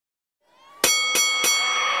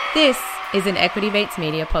This is an Equity Mates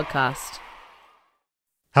Media podcast.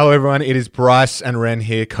 Hello everyone, it is Bryce and Ren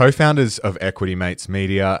here, co-founders of Equity Mates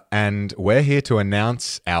Media, and we're here to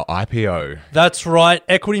announce our IPO. That's right,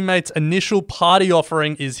 Equity Mates' initial party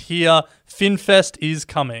offering is here. FinFest is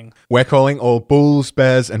coming. We're calling all bulls,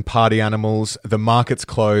 bears and party animals. The market's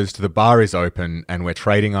closed, the bar is open, and we're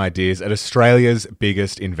trading ideas at Australia's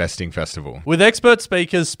biggest investing festival. With expert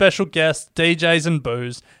speakers, special guests, DJs and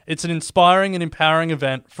booze, it's an inspiring and empowering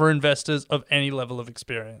event for investors of any level of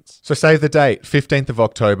experience. So save the date, 15th of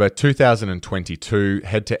October 2022.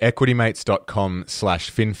 Head to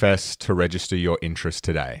equitymates.com/FinFest to register your interest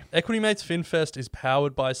today. Equity Mates FinFest is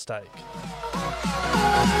powered by Stake.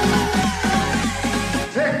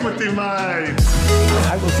 Equity Mates!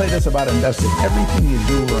 I will say this about investing. Everything you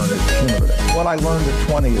do learn is cumulative. What I learned at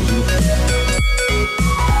 20 is useful.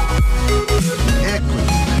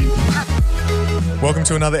 Welcome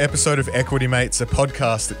to another episode of Equity Mates, a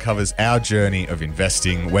podcast that covers our journey of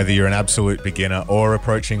investing. Whether you're an absolute beginner or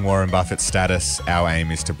approaching Warren Buffett status, our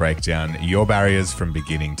aim is to break down your barriers from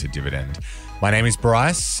beginning to dividend. My name is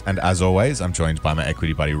Bryce, and as always, I'm joined by my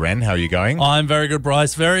equity buddy, Ren. How are you going? I'm very good,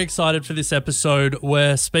 Bryce. Very excited for this episode.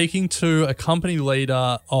 We're speaking to a company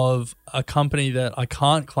leader of a company that I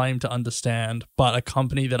can't claim to understand, but a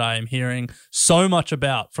company that I am hearing so much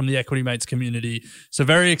about from the Equity Mates community. So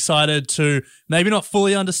very excited to maybe not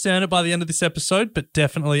fully understand it by the end of this episode, but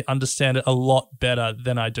definitely understand it a lot better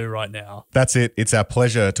than I do right now. That's it. It's our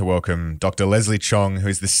pleasure to welcome Dr. Leslie Chong, who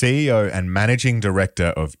is the CEO and Managing Director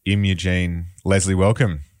of Imugene. Leslie,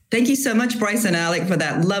 welcome. Thank you so much, Bryce and Alec, for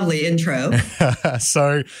that lovely intro.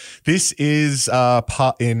 So this is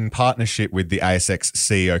in partnership with the ASX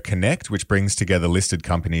CEO Connect, which brings together listed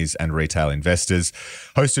companies and retail investors.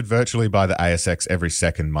 Hosted virtually by the ASX every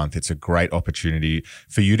second month, it's a great opportunity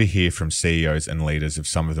for you to hear from CEOs and leaders of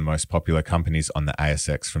some of the most popular companies on the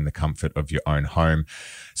ASX from the comfort of your own home.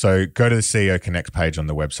 So go to the CEO Connect page on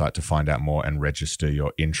the website to find out more and register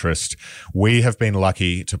your interest. We have been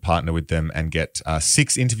lucky to partner with them and get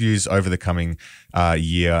 6 interviews over the coming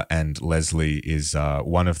year, and Leslie is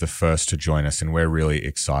one of the first to join us, and we're really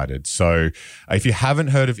excited. So if you haven't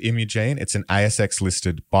heard of Imugene, it's an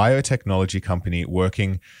ASX-listed biotechnology company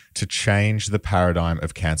working to change the paradigm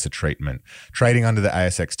of cancer treatment, trading under the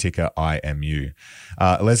ASX ticker IMU.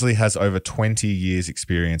 Leslie has over 20 years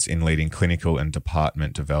experience in leading clinical and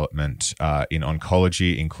department development in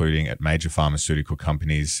oncology, including at major pharmaceutical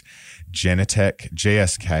companies, Genentech,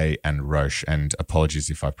 GSK, and Roche. And apologies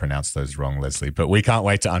if I pronounced those wrong, Leslie, but we can't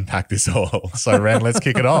wait to unpack this all. So Ren, let's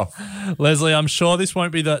kick it off. Leslie, I'm sure that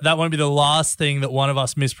won't be the last thing that one of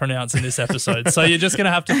us mispronounce in this episode. So you're just going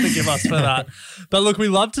to have to forgive us for that. But look, we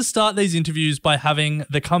love to start these interviews by having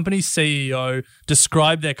the company's CEO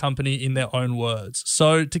describe their company in their own words.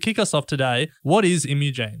 So to kick us off today, what is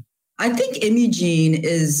Imugene? I think Imugene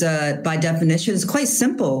is, by definition, is quite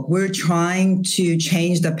simple. We're trying to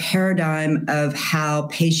change the paradigm of how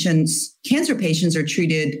cancer patients are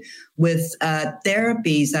treated with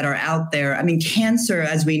therapies that are out there. I mean, cancer,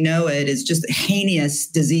 as we know it, is just a heinous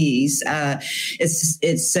disease.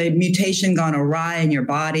 It's a mutation gone awry in your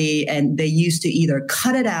body, and they used to either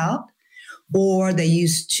cut it out or they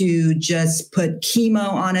used to just put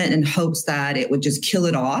chemo on it in hopes that it would just kill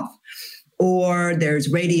it off. Or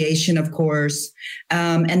there's radiation, of course.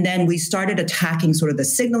 And then we started attacking sort of the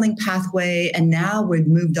signaling pathway. And now we've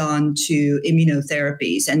moved on to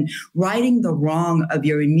immunotherapies. And righting the wrong of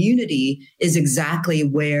your immunity is exactly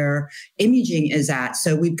where Imugene is at.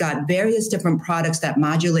 So we've got various different products that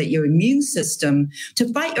modulate your immune system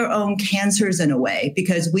to fight your own cancers in a way,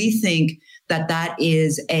 because we think that that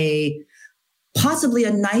is possibly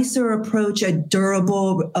a nicer approach, a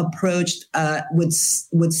durable approach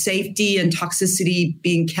with safety and toxicity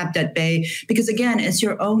being kept at bay. Because again, it's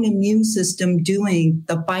your own immune system doing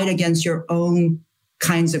the fight against your own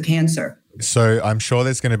kinds of cancer. So I'm sure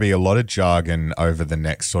there's going to be a lot of jargon over the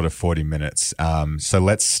next sort of 40 minutes. So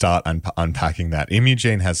let's start unpacking that.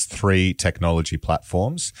 Imugene has 3 technology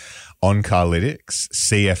platforms: Oncolytics,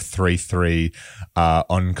 CF33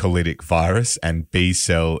 oncolytic virus, and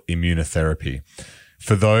B-cell immunotherapy.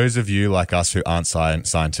 For those of you like us who aren't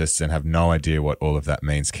scientists and have no idea what all of that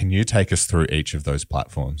means, can you take us through each of those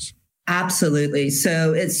platforms? Absolutely.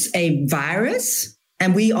 So it's a virus,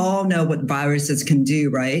 and we all know what viruses can do,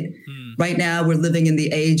 right? Right now, we're living in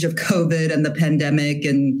the age of COVID and the pandemic,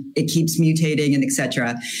 and it keeps mutating and et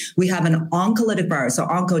cetera. We have an oncolytic virus. So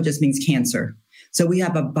onco just means cancer. So we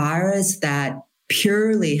have a virus that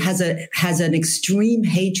purely has an extreme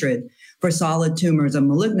hatred for solid tumors and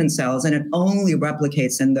malignant cells, and it only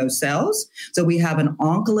replicates in those cells. So we have an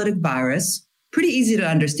oncolytic virus pretty easy to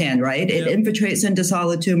understand, right? It infiltrates into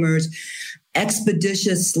solid tumors,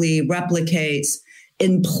 expeditiously replicates,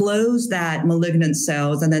 implodes that malignant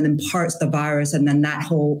cells, and then imparts the virus. And then that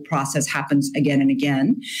whole process happens again and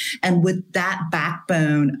again. And with that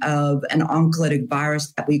backbone of an oncolytic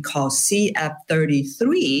virus that we call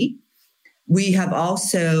CF33, we have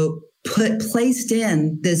also placed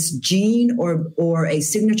in this gene or a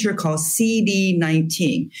signature called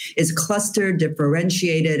CD19. It's cluster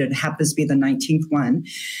differentiated. It happens to be the 19th one.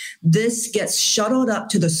 This gets shuttled up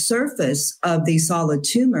to the surface of these solid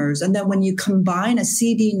tumors. And then when you combine a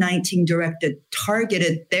CD19 directed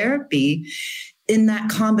targeted therapy, in that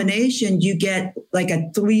combination, you get like a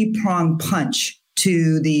 3-prong punch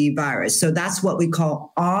to the virus. So that's what we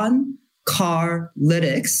call on-CAR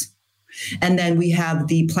lytics. And then we have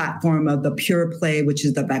the platform of the PurePlay, which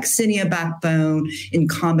is the vaccinia backbone in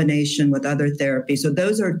combination with other therapies. So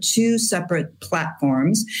those are two separate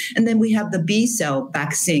platforms. And then we have the B cell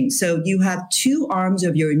vaccine. So you have two arms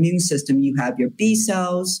of your immune system. You have your B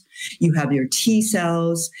cells, you have your T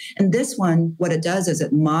cells. And this one, what it does is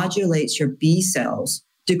it modulates your B cells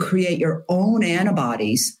to create your own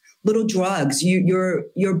antibodies, little drugs.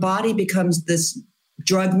 Your body becomes this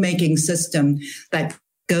drug-making system that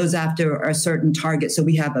goes after a certain target. So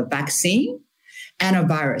we have a vaccine and a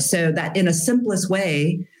virus. So that in a simplest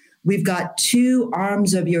way, we've got two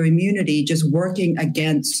arms of your immunity just working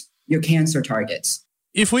against your cancer targets.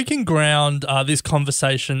 If we can ground this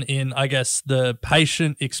conversation in, I guess, the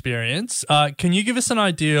patient experience, can you give us an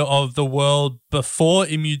idea of the world before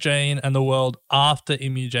Imugene and the world after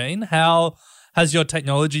Imugene? How has your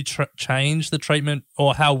technology changed the treatment,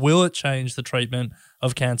 or how will it change the treatment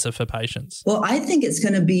of cancer for patients? Well, I think it's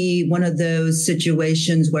going to be one of those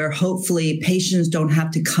situations where hopefully patients don't have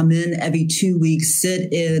to come in every 2 weeks,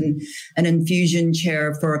 sit in an infusion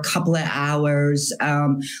chair for a couple of hours,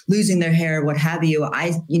 losing their hair, what have you.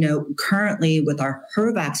 Currently with our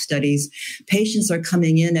HER-Vac studies, patients are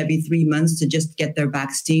coming in every 3 months to just get their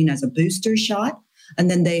vaccine as a booster shot. And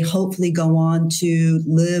then they hopefully go on to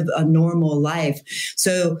live a normal life.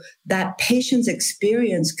 So that patient's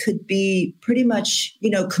experience could be pretty much,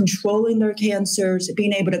 controlling their cancers,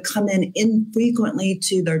 being able to come in infrequently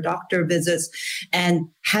to their doctor visits, and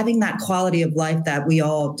having that quality of life that we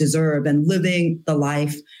all deserve, and living the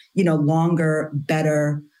life, longer,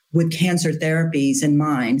 better, with cancer therapies in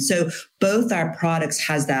mind. So both our products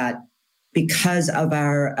has that, because of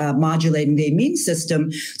our modulating the immune system.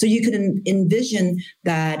 So you can envision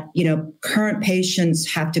that, current patients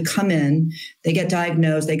have to come in, they get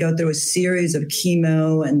diagnosed, they go through a series of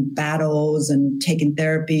chemo and battles and taking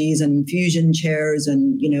therapies and infusion chairs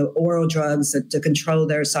and, oral drugs to control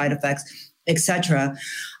their side effects, etc.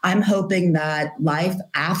 I'm hoping that life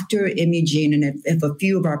after Imugene, and if a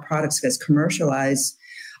few of our products gets commercialized,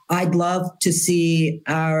 I'd love to see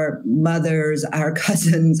our mothers, our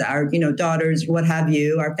cousins, our daughters, what have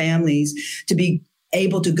you, our families, to be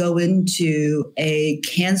able to go into a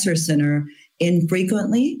cancer center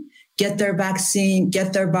infrequently, get their vaccine,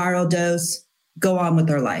 get their viral dose, go on with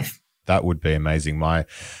their life. That would be amazing. My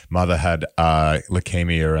mother had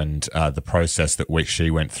leukemia, and the process that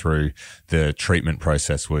she went through, the treatment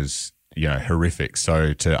process was horrific.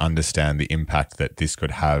 So to understand the impact that this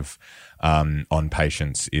could have on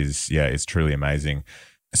patients is truly amazing.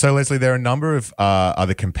 So Leslie, there are a number of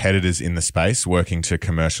other competitors in the space working to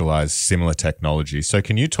commercialize similar technology. So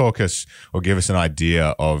can you talk us or give us an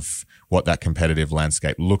idea of what that competitive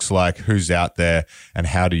landscape looks like, who's out there, and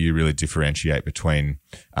how do you really differentiate between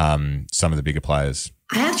some of the bigger players?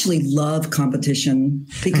 I actually love competition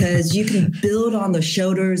because you can build on the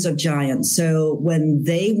shoulders of giants. So when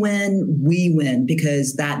they win, we win,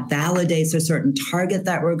 because that validates a certain target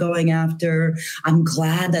that we're going after. I'm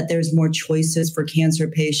glad that there's more choices for cancer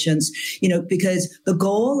patients, because the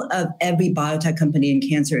goal of every biotech company in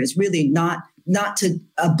cancer is really not to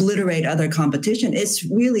obliterate other competition. It's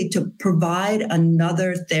really to provide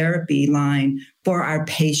another therapy line for our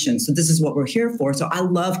patients. So this is what we're here for. So I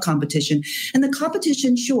love competition. And the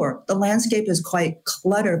competition, sure, the landscape is quite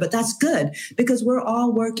cluttered, but that's good because we're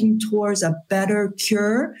all working towards a better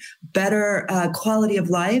cure, better quality of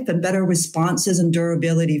life, and better responses and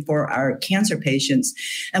durability for our cancer patients.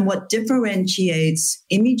 And what differentiates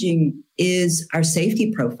Imugene is our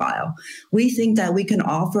safety profile. We think that we can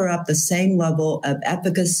offer up the same level of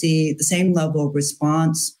efficacy, the same level of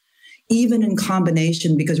response, even in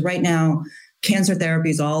combination, because right now, cancer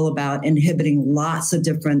therapy is all about inhibiting lots of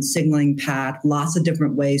different signaling paths, lots of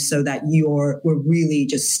different ways, so that we're really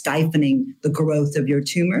just stifling the growth of your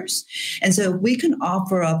tumors. And so if we can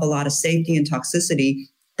offer up a lot of safety and toxicity,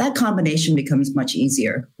 that combination becomes much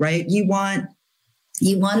easier, right? You want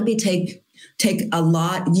to be take a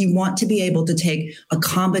lot. You want to be able to take a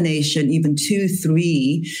combination, even 2,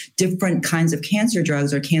 3 different kinds of cancer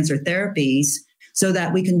drugs or cancer therapies, so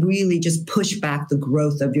that we can really just push back the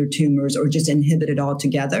growth of your tumors or just inhibit it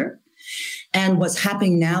altogether. And what's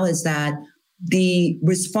happening now is that the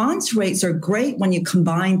response rates are great when you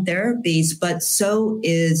combine therapies, but so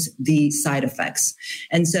is the side effects.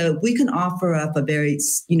 And so if we can offer up a very,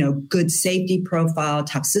 good safety profile,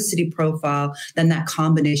 toxicity profile, then that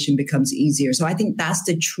combination becomes easier. So I think that's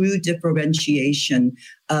the true differentiation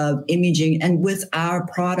of imaging. And with our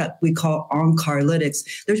product we call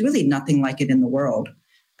OnCarlytics, there's really nothing like it in the world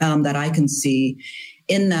that I can see,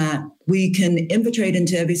 in that we can infiltrate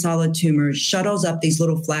into every solid tumor, shuttles up these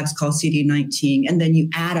little flags called CD19, and then you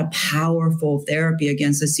add a powerful therapy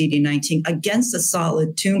against the CD19 against a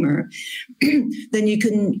solid tumor, then you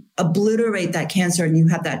can obliterate that cancer and you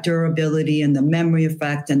have that durability and the memory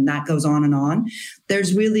effect, and that goes on and on.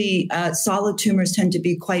 There's really, solid tumors tend to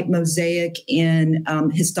be quite mosaic in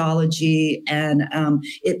histology, and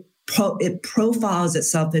it profiles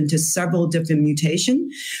itself into several different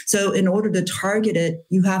mutations. So in order to target it,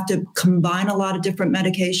 you have to combine a lot of different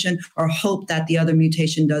medication or hope that the other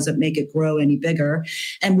mutation doesn't make it grow any bigger.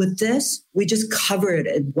 And with this, we just cover it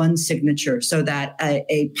in one signature so that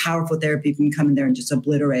a powerful therapy can come in there and just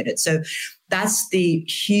obliterate it. So that's the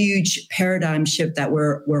huge paradigm shift that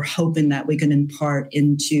we're hoping that we can impart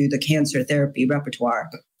into the cancer therapy repertoire.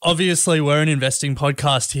 Obviously, we're an investing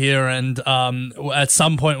podcast here, and at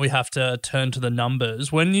some point we have to turn to the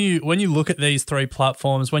numbers. When you look at these 3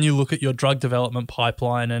 platforms, when you look at your drug development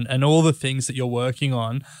pipeline and all the things that you're working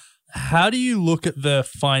on, how do you look at the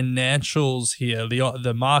financials here,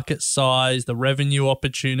 the market size, the revenue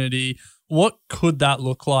opportunity? What could that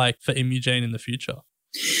look like for Imugene in the future?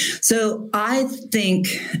 So I think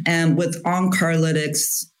with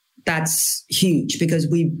OnCarlytics, that's huge because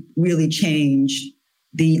we really changed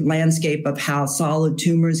the landscape of how solid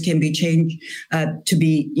tumors can be changed to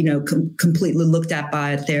be, completely looked at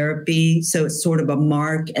by a therapy. So it's sort of a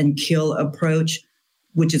mark and kill approach,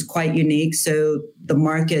 which is quite unique. So the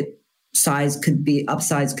market upsize could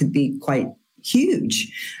be quite huge,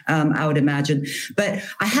 I would imagine. But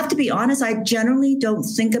I have to be honest, I generally don't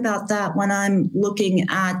think about that when I'm looking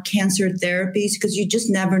at cancer therapies, because you just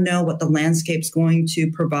never know what the landscape's going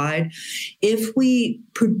to provide. If we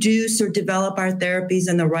produce or develop our therapies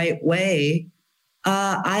in the right way,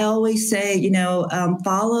 I always say,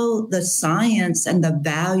 follow the science and the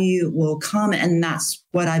value will come. And that's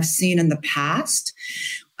what I've seen in the past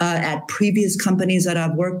at previous companies that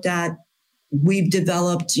I've worked at. We've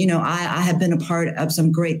developed, I have been a part of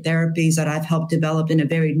some great therapies that I've helped develop in a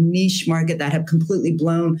very niche market that have completely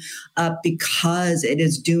blown up because it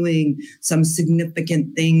is doing some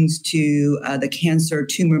significant things to the cancer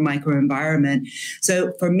tumor microenvironment.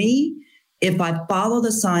 So for me, if I follow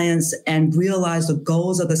the science and realize the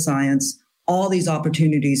goals of the science, all these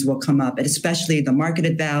opportunities will come up, and especially the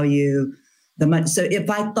marketed value. So if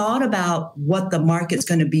I thought about what the market's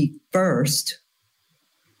going to be first,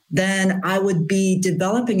 then I would be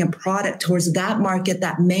developing a product towards that market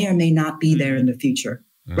that may or may not be there in the future,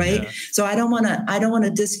 right? Yeah. So I don't want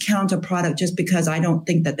to discount a product just because I don't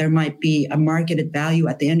think that there might be a marketed value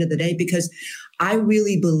at the end of the day, because I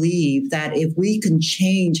really believe that if we can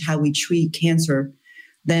change how we treat cancer,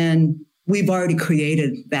 then we've already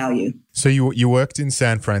created value. So you worked in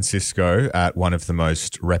San Francisco at one of the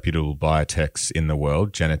most reputable biotechs in the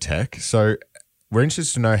world, Genentech. So we're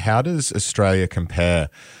interested to know, how does Australia compare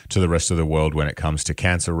to the rest of the world when it comes to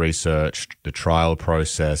cancer research, the trial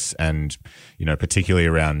process, and, particularly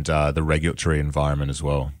around the regulatory environment as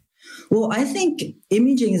well? Well, I think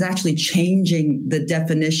imaging is actually changing the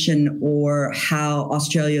definition or how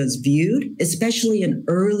Australia is viewed, especially in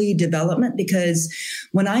early development, because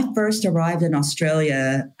when I first arrived in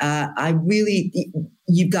Australia,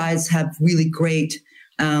 you guys have really great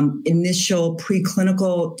initial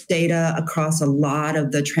preclinical data across a lot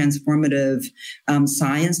of the transformative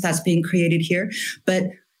science that's being created here. But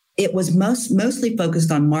it was mostly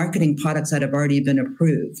focused on marketing products that have already been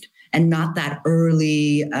approved and not that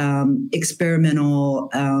early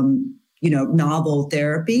experimental, novel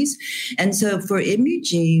therapies. And so for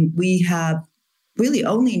Imugene, we have really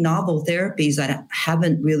only novel therapies that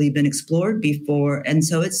haven't really been explored before. And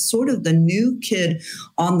so it's sort of the new kid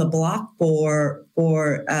on the block for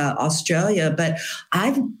Australia. But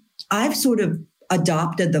I've sort of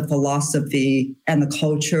adopted the philosophy and the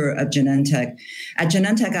culture of Genentech. At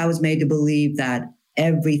Genentech, I was made to believe that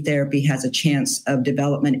every therapy has a chance of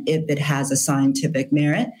development if it has a scientific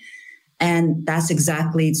merit. And that's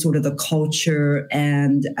exactly sort of the culture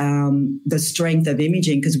and the strength of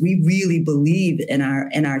imaging, because we really believe in our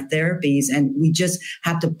therapies, and we just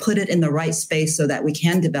have to put it in the right space so that we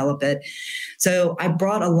can develop it. So I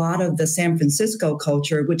brought a lot of the San Francisco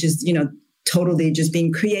culture, which is, totally just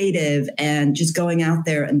being creative and just going out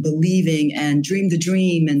there and believing and dream the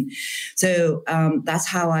dream. And so that's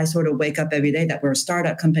how I sort of wake up every day, that we're a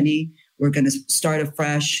startup company. We're going to start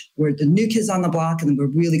afresh. We're the new kids on the block, and we're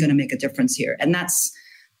really going to make a difference here. And that's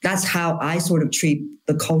how I sort of treat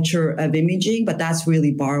the culture of imaging, but that's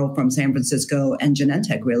really borrowed from San Francisco and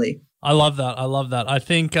Genentech, really. I love that. I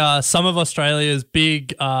think some of Australia's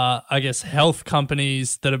big, health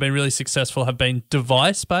companies that have been really successful have been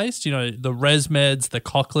device-based. The ResMeds, the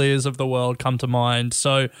Cochlears of the world come to mind.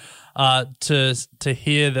 So to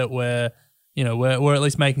hear that we're at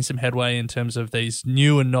least making some headway in terms of these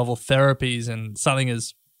new and novel therapies and something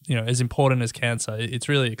as important as cancer, it's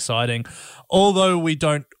really exciting. Although we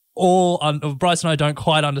don't Bryce and I don't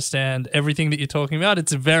quite understand everything that you're talking about,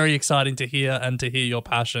 it's very exciting to hear and to hear your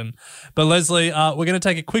passion. But Leslie, we're going to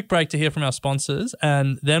take a quick break to hear from our sponsors,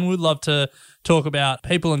 and then we'd love to talk about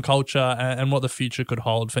people and culture and what the future could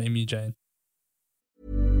hold for Imugene.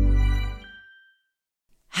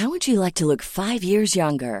 How would you like to look 5 years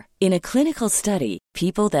younger? In a clinical study,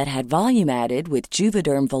 people that had volume added with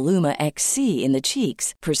Juvederm Voluma XC in the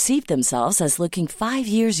cheeks perceived themselves as looking 5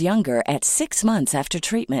 years younger at 6 months after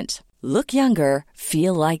treatment. Look younger,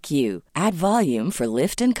 feel like you. Add volume for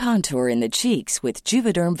lift and contour in the cheeks with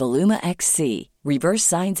Juvederm Voluma XC. Reverse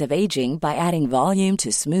signs of aging by adding volume to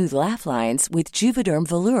smooth laugh lines with Juvederm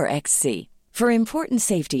Volure XC. For important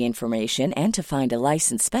safety information and to find a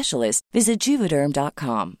licensed specialist, visit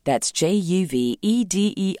Juvederm.com. That's JUVEDERM.com.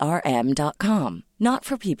 Not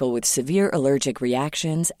for people with severe allergic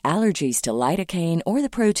reactions, allergies to lidocaine, or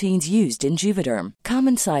the proteins used in Juvederm.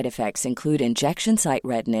 Common side effects include injection site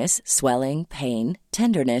redness, swelling, pain,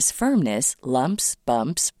 tenderness, firmness, lumps,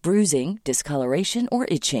 bumps, bruising, discoloration, or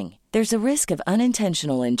itching. There's a risk of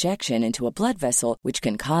unintentional injection into a blood vessel, which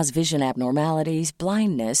can cause vision abnormalities,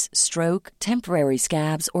 blindness, stroke, temporary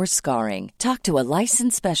scabs, or scarring. Talk to a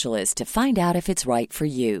licensed specialist to find out if it's right for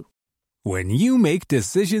you. When you make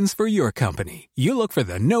decisions for your company, you look for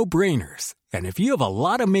the no-brainers. And if you have a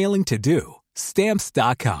lot of mailing to do,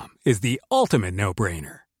 Stamps.com is the ultimate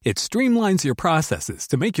no-brainer. It streamlines your processes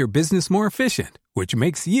to make your business more efficient, which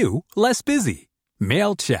makes you less busy.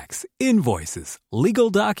 Mail checks, invoices,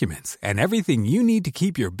 legal documents, and everything you need to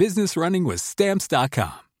keep your business running with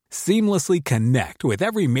Stamps.com. Seamlessly connect with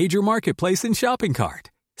every major marketplace and shopping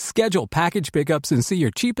cart. Schedule package pickups and see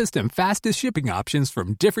your cheapest and fastest shipping options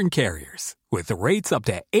from different carriers, with rates up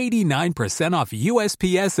to 89% off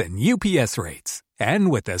USPS and UPS rates. And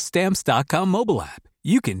with the Stamps.com mobile app,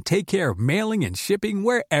 you can take care of mailing and shipping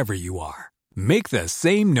wherever you are. Make the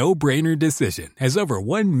same no-brainer decision as over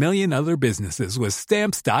 1 million other businesses with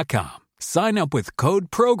Stamps.com. Sign up with code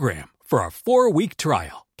PROGRAM for a 4-week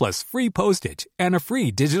trial, plus free postage and a free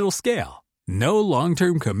digital scale. No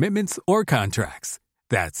long-term commitments or contracts.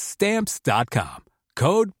 That's Stamps.com.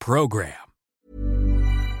 Code PROGRAM.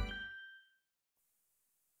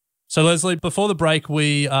 So, Leslie, before the break,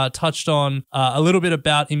 we touched on a little bit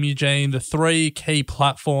about Imugene, the 3 key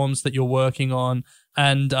platforms that you're working on,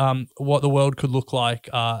 and what the world could look like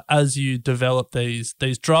as you develop these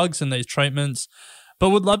drugs and these treatments.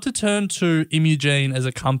 But would love to turn to Imugene as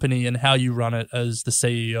a company and how you run it as the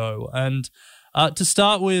CEO. And to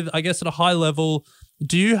start with, I guess at a high level,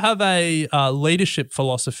 do you have a leadership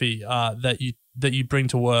philosophy that you bring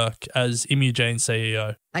to work as Imugene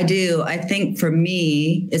CEO? I do. I think for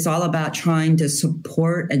me, it's all about trying to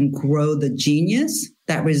support and grow the genius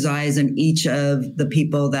that resides in each of the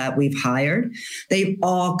people that we've hired. They've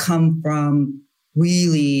all come from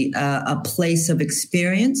really a place of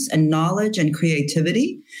experience and knowledge and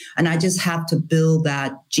creativity. And I just have to build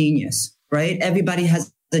that genius, right? Everybody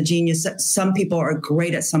has the genius. Some people are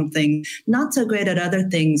great at something, not so great at other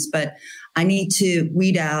things, but I need to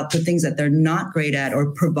weed out the things that they're not great at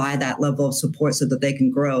or provide that level of support so that they can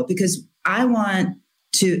grow, because I want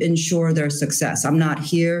to ensure their success. I'm not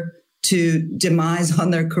here to demise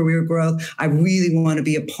on their career growth. I really want to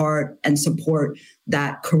be a part and support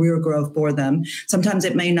that career growth for them. Sometimes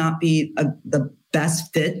it may not be the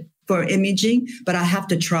best fit for imaging, but I have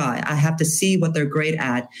to try. I have to see what they're great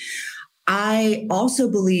at. I also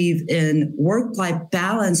believe in work-life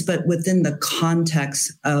balance, but within the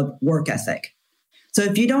context of work ethic. So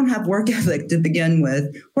if you don't have work ethic to begin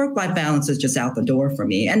with, work-life balance is just out the door for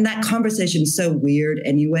me. And that conversation is so weird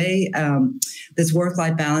anyway, this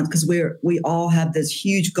work-life balance, because we all have this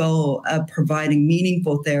huge goal of providing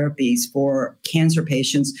meaningful therapies for cancer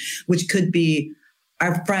patients, which could be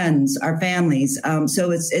our friends, our families.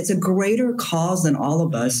 So it's a greater cause than all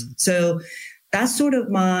of us. So that's sort of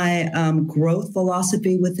my growth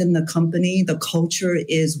philosophy within the company. The culture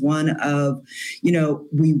is one of,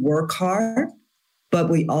 we work hard, but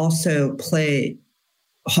we also play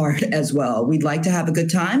hard as well. We'd like to have a good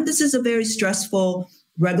time. This is a very stressful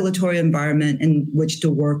regulatory environment in which to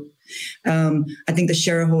work. I think the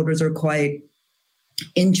shareholders are quite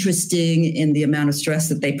interesting in the amount of stress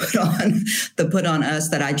that they put on us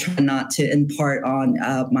that I try not to impart on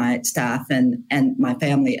my staff and my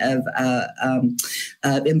family of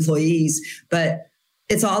employees. But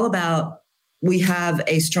it's all about, we have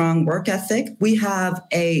a strong work ethic. We have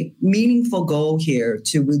a meaningful goal here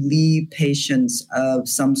to relieve patients of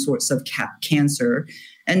some sorts of cancer.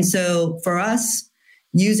 And so for us,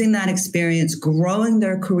 using that experience, growing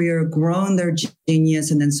their career, growing their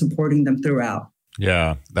genius, and then supporting them throughout.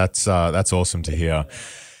 Yeah, that's awesome to hear.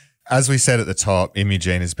 As we said at the top,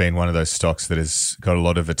 Imugene has been one of those stocks that has got a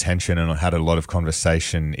lot of attention and had a lot of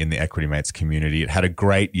conversation in the Equity Mates community. It had a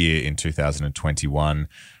great year in 2021,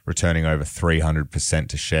 returning over 300%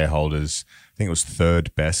 to shareholders. I think it was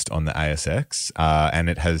third best on the ASX, and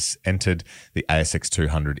it has entered the ASX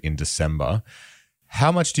 200 in December.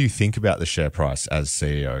 How much do you think about the share price as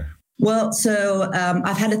CEO? Well, so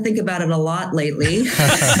I've had to think about it a lot lately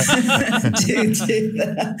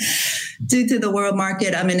due to the world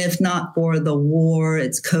market. I mean, if not for the war,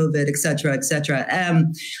 it's COVID, et cetera, et cetera.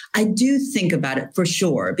 I do think about it for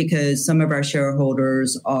sure, because some of our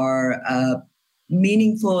shareholders are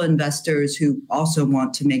meaningful investors who also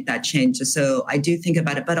want to make that change. So I do think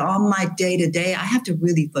about it. But on my day-to-day, I have to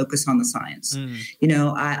really focus on the science.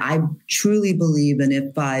 I truly believe, and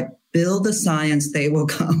if I build the science, they will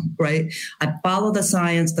come, right? I follow the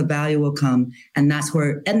science, the value will come. And that's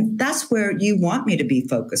where you want me to be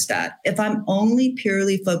focused at. If I'm only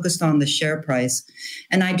purely focused on the share price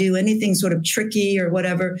and I do anything sort of tricky or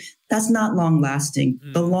whatever, that's not long lasting.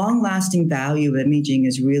 The long lasting value of imaging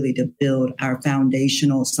is really to build our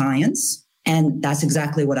foundational science. And that's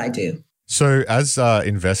exactly what I do. So as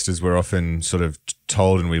investors, we're often sort of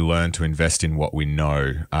told and we learn to invest in what we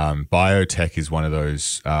know. Biotech is one of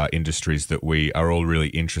those industries that we are all really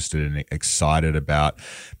interested and excited about,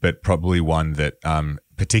 but probably one that,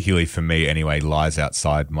 particularly for me anyway, lies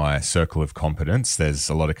outside my circle of competence. There's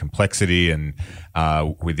a lot of complexity and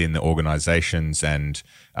within the organizations and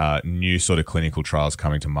new sort of clinical trials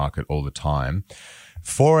coming to market all the time.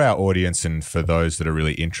 For our audience and for those that are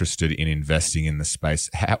really interested in investing in the space,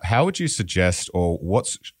 how would you suggest, or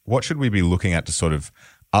what should we be looking at to sort of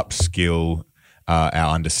upskill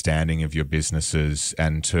our understanding of your businesses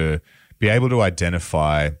and to be able to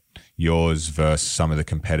identify yours versus some of the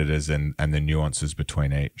competitors and the nuances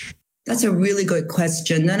between each? That's a really good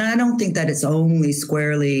question. And I don't think that it's only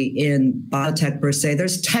squarely in biotech per se.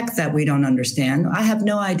 There's tech that we don't understand. I have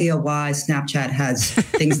no idea why Snapchat has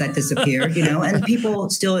things that disappear, and people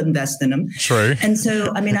still invest in them. True. And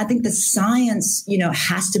so, I mean, I think the science,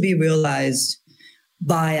 has to be realized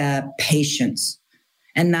via patients.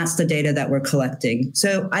 And that's the data that we're collecting.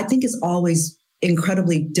 So I think it's always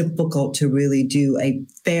incredibly difficult to really do a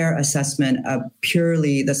fair assessment of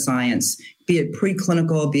purely the science, be it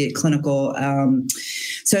preclinical, be it clinical.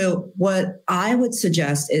 So what I would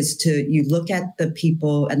suggest is you look at the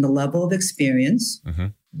people and the level of experience. Mm-hmm.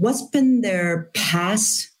 What's been their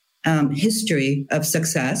past history of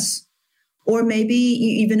success? Or maybe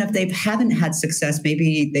even if they haven't had success,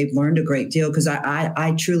 maybe they've learned a great deal, because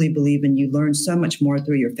I truly believe in you learn so much more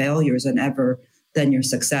through your failures than your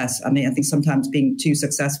success. I mean, I think sometimes being too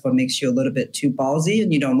successful makes you a little bit too ballsy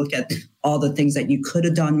and you don't look at all the things that you could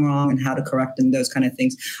have done wrong and how to correct them, those kind of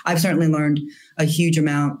things. I've certainly learned a huge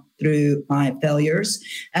amount through my failures.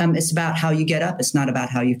 It's about how you get up. It's not about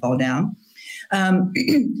how you fall down.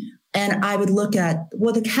 And I would look at,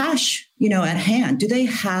 the cash, at hand. Do they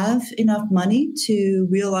have enough money to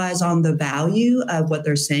realize on the value of what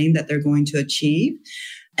they're saying that they're going to achieve?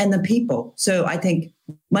 And the people. So I think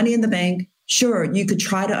money in the bank. Sure, you could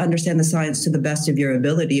try to understand the science to the best of your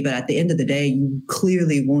ability, but at the end of the day, you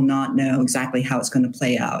clearly will not know exactly how it's going to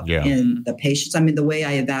play out in the patients. I mean, the way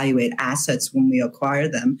I evaluate assets when we acquire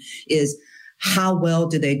them is how well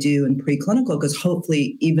do they do in preclinical? Because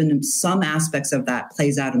hopefully, even in some aspects of that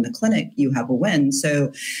plays out in the clinic, you have a win.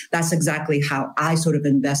 So that's exactly how I sort of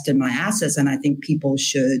invest in my assets. And I think people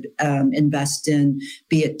should invest in,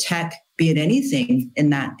 be it tech, be it anything in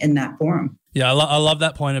that form. Yeah, I love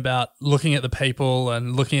that point about looking at the people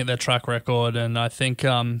and looking at their track record. And I think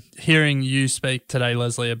hearing you speak today,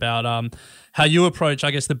 Leslie, about how you approach,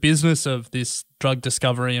 I guess, the business of this drug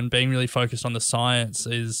discovery and being really focused on the science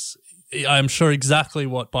is, I'm sure, exactly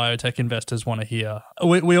what biotech investors want to hear.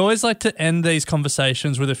 We always like to end these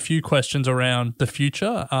conversations with a few questions around the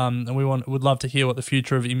future, and would love to hear what the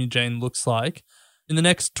future of Imugene looks like. In the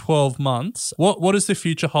next 12 months, what does the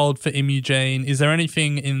future hold for Imugene? Is there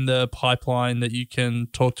anything in the pipeline that you can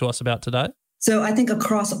talk to us about today? So I think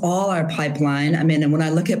across all our pipeline, I mean, and when I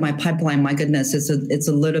look at my pipeline, my goodness, it's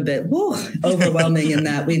a little bit overwhelming in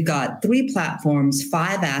that we've got 3 platforms,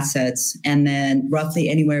 5 assets, and then roughly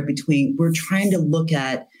anywhere between, we're trying to look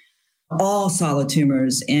at all solid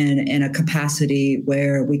tumors in a capacity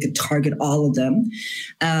where we could target all of them.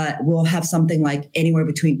 We'll have something like anywhere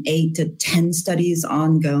between 8 to 10 studies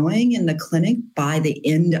ongoing in the clinic by the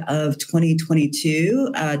end of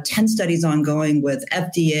 2022. 10 studies ongoing with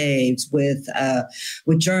FDA, with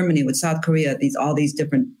Germany, with South Korea, all these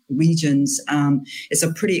different regions. It's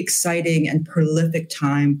a pretty exciting and prolific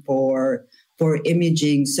time for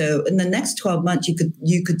imaging. So in the next 12 months,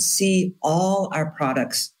 you could see all our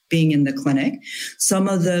products being in the clinic. Some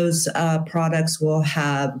of those products will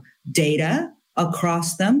have data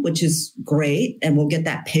across them, which is great. And we'll get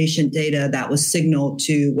that patient data that was signaled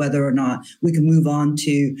to whether or not we can move on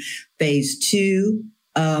to phase 2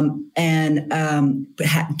 getting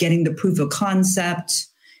the proof of concept,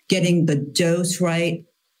 getting the dose right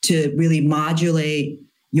to really modulate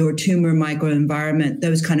your tumor microenvironment,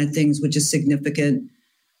 those kind of things, which is significant.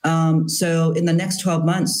 So in the next 12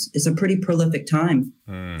 months, it's a pretty prolific time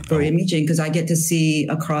for Imugene because I get to see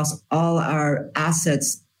across all our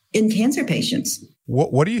assets in cancer patients.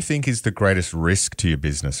 What do you think is the greatest risk to your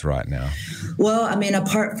business right now? Well, I mean,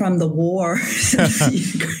 apart from the war in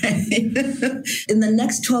Ukraine, in the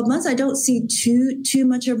next 12 months, I don't see too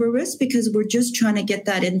much of a risk because we're just trying to get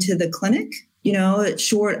that into the clinic. You know,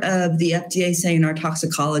 short of the FDA saying our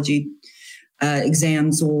toxicology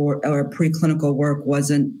exams or preclinical work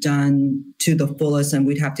wasn't done to the fullest and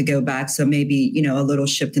we'd have to go back. So maybe, a little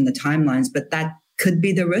shift in the timelines, but that could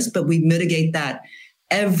be the risk, but we mitigate that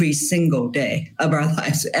every single day of our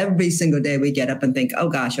lives. Every single day we get up and think, oh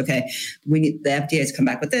gosh, okay, we need the FDA has come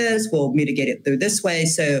back with this. We'll mitigate it through this way.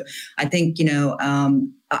 So I think,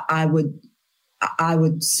 I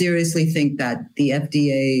would seriously think that the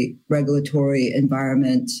FDA regulatory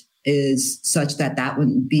environment is such that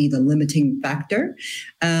wouldn't be the limiting factor.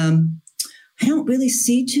 I don't really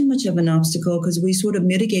see too much of an obstacle because we sort of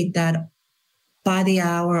mitigate that by the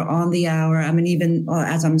hour, on the hour. I mean, even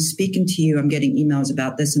as I'm speaking to you, I'm getting emails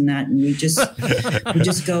about this and that, and we just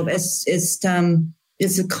go.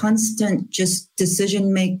 It's a constant just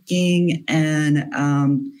decision making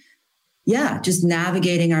and just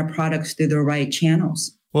navigating our products through the right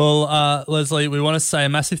channels. Well, Leslie, we want to say a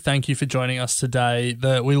massive thank you for joining us today.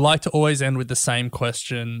 We like to always end with the same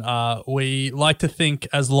question. We like to think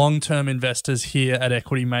as long-term investors here at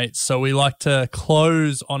Equity Mates, so we like to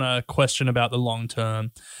close on a question about the long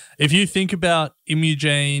term. If you think about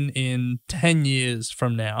Imugene in 10 years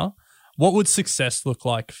from now, what would success look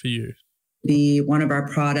like for you? Be one of our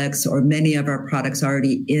products or many of our products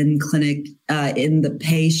already in clinic, in the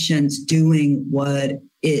patients doing what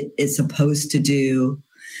it is supposed to do,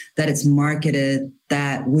 that it's marketed,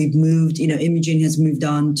 that we've moved, Imugene has moved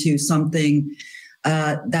on to something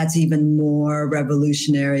that's even more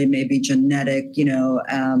revolutionary, maybe genetic,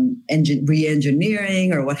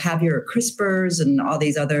 re-engineering or what have you, or CRISPRs and all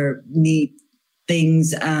these other neat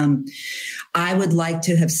things. I would like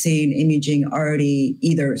to have seen Imugene already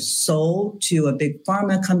either sold to a big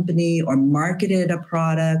pharma company or marketed a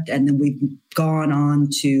product, and then we've gone on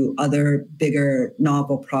to other bigger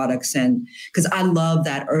novel products. And because I love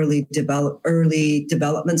that early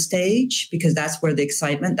development stage, because that's where the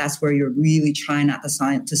excitement, that's where you're really trying out the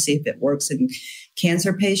science to see if it works in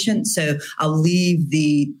cancer patients. So I'll leave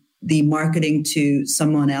the marketing to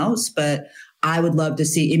someone else, but I would love to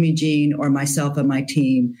see Imugene or myself and my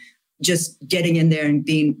team just getting in there and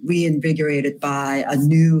being reinvigorated by a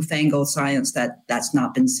newfangled science that's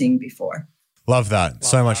not been seen before. Love that.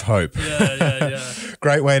 So much hope. Yeah.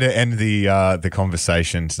 Great way to end the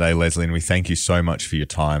conversation today, Leslie. And we thank you so much for your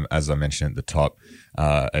time. As I mentioned at the top,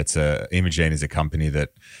 Imugene is a company that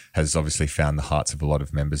has obviously found the hearts of a lot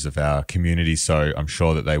of members of our community. So I'm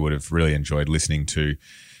sure that they would have really enjoyed listening to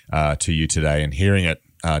you today and hearing it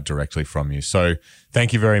directly from you. So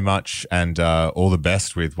thank you very much, and all the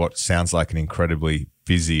best with what sounds like an incredibly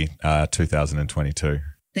busy 2022.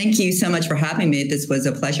 Thank you so much for having me. This was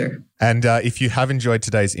a pleasure. And if you have enjoyed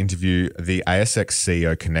today's interview, the ASX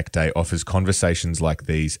CEO Connect Day offers conversations like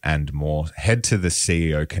these and more. Head to the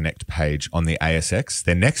CEO Connect page on the ASX.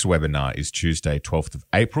 Their next webinar is Tuesday, 12th of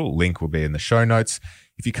April. Link will be in the show notes.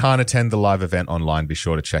 If you can't attend the live event online, be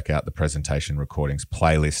sure to check out the presentation recordings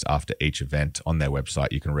playlist after each event on their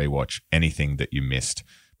website. You can rewatch anything that you missed.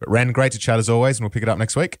 But Ren, great to chat as always, and we'll pick it up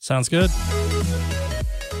next week. Sounds good.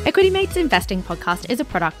 Equity Mates Investing Podcast is a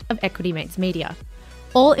product of Equity Mates Media.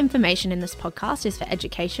 All information in this podcast is for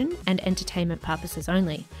education and entertainment purposes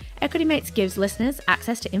only. Equity Mates gives listeners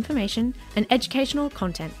access to information and educational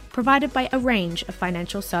content provided by a range of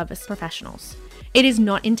financial service professionals. It is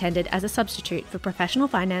not intended as a substitute for professional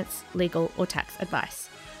finance, legal, or tax advice.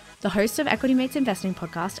 The hosts of Equity Mates Investing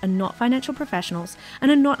Podcast are not financial professionals and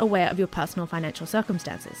are not aware of your personal financial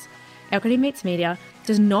circumstances. Equity Mates Media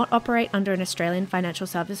does not operate under an Australian Financial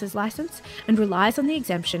Services Licence and relies on the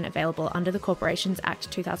exemption available under the Corporations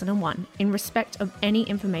Act 2001 in respect of any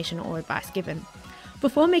information or advice given.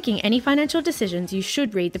 Before making any financial decisions, you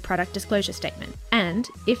should read the product disclosure statement and,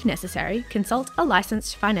 if necessary, consult a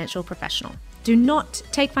licensed financial professional. Do not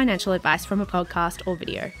take financial advice from a podcast or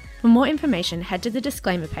video. For more information, head to the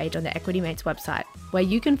disclaimer page on the Equity Mates website, where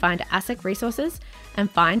you can find ASIC resources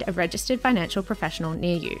and find a registered financial professional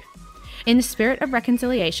near you. In the spirit of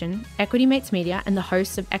reconciliation, Equity Mates Media and the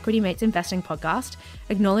hosts of Equity Mates Investing Podcast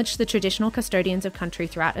acknowledge the traditional custodians of country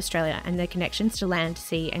throughout Australia and their connections to land,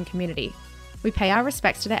 sea and community. We pay our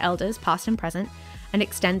respects to their elders, past and present, and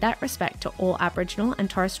extend that respect to all Aboriginal and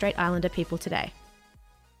Torres Strait Islander people today.